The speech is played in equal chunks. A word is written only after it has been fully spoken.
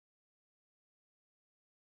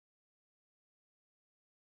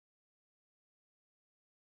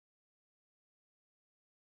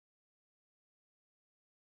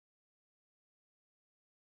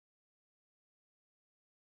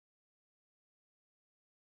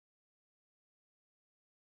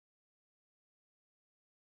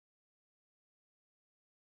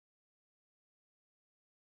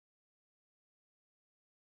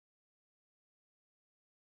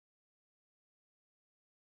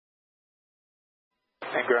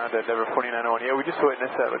And ground Endeavor 4901. Yeah, we just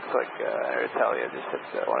witnessed that. Looks like Air Italia just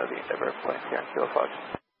hit one of the Endeavor planes here on Kilo Fox.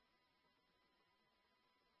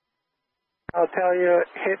 Italia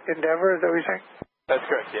hit Endeavor, is that what you're saying? That's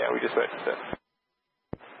correct, yeah, we just witnessed it.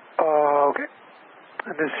 Okay.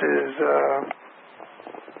 And this is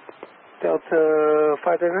Delta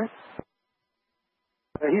 539?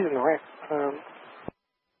 He's in the way.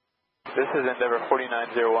 This is Endeavor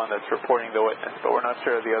 4901 that's reporting the witness, but we're not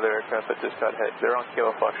sure of the other aircraft that just got hit. They're on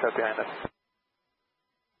Kilo Fox right behind us.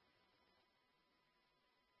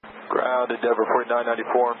 Ground Endeavor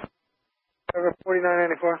 4994. Endeavor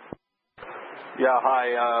 4994. Yeah,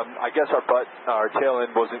 hi. I guess our tail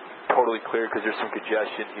end wasn't totally clear because there's some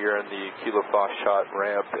congestion here in the Kilo Foxtrot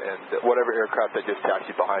ramp, and whatever aircraft that just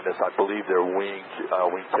taxied behind us, I believe their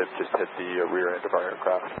wingtip just hit the rear end of our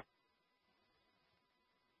aircraft.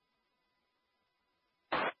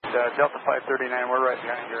 Delta 539, we're right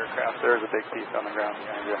behind your aircraft. There's a big piece on the ground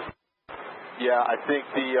behind you. Yeah, I think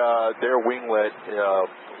their winglet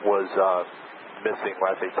was missing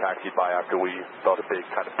as they taxied by after we felt a big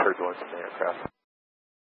kind of turbulence in the aircraft.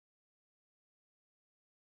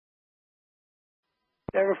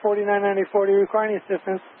 Endeavor 4994, do you require any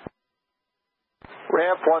assistance?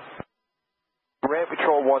 Ramp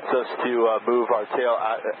control wants us to move our tail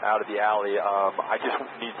out of the alley. I just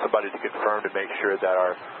need somebody to confirm to make sure that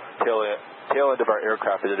our tail end of our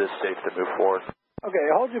aircraft is safe to move forward. Okay,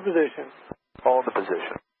 hold your position. Hold the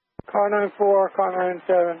position. Car 94, car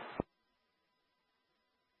 97.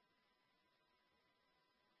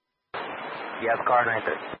 Yes, car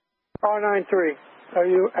 93. Car 93.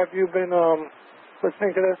 Have you been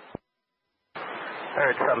listening to this?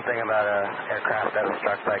 Heard something about an aircraft that was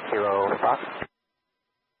struck by Kilo Fox.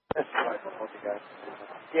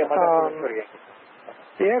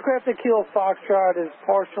 The aircraft at Kilo Foxtrot is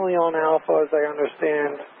partially on Alpha, as I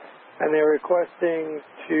understand, and they're requesting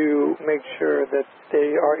to make sure that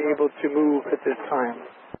they are able to move at this time.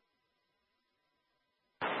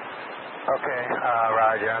 Okay,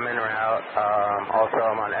 Roger, I'm en route. Also,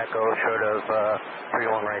 I'm on Echo, short of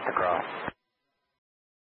 31 right to cross.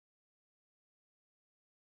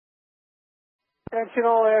 Attention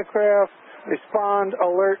all aircraft, respond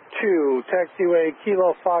alert 2, taxiway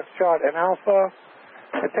Kilo Foxtrot and Alpha.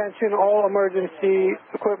 Attention all emergency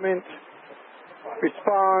equipment,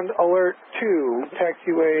 respond alert 2,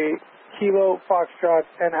 taxiway Kilo Foxtrot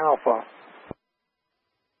and Alpha.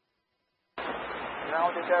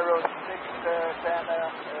 Now the Endeavor 610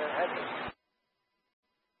 Heavy.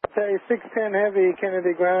 Say 610 Heavy,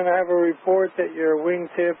 Kennedy Ground. I have a report that your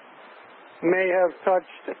wingtip may have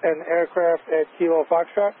touched an aircraft at Kilo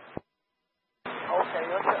Foxtrot. Okay,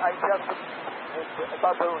 I just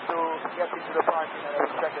about to get into the parking and I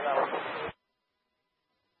was checking out.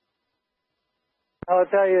 I'll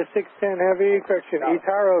tell you 610 Heavy, correction,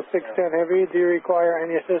 ITA 610 Heavy. Do you require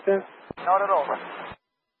any assistance? Not at all.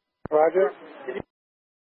 Roger.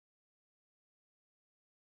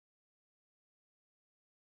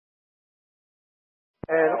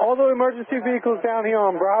 And all the emergency vehicles down here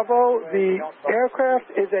on Bravo, the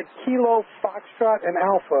aircraft is at Kilo Foxtrot and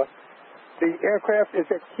Alpha. The aircraft is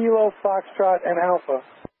at Kilo Foxtrot and Alpha.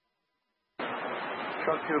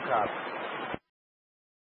 Truck 2, cop.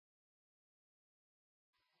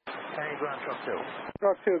 Kenny Ground, Truck 2.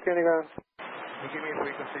 Truck 2, Kenny Ground. Can you give me a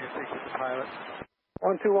frequency to speak with the pilot?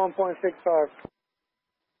 121.65.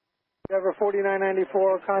 Endeavor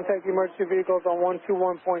 4994, contact emergency vehicles on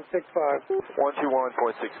 121.65.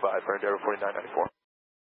 121.65 for Endeavor 4994.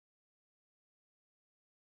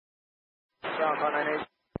 Ground 198.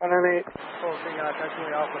 198. Closing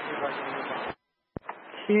taxiway Alpha 2.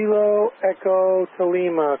 Kilo Echo to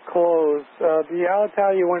Lima, closed. The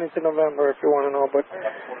Alitalia went into November if you want to know, but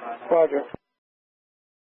Roger.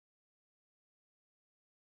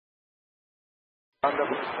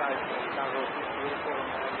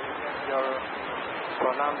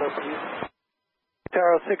 Your number, please.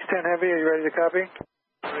 Taro 610 Heavy, are you ready to copy?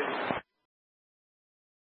 Ready.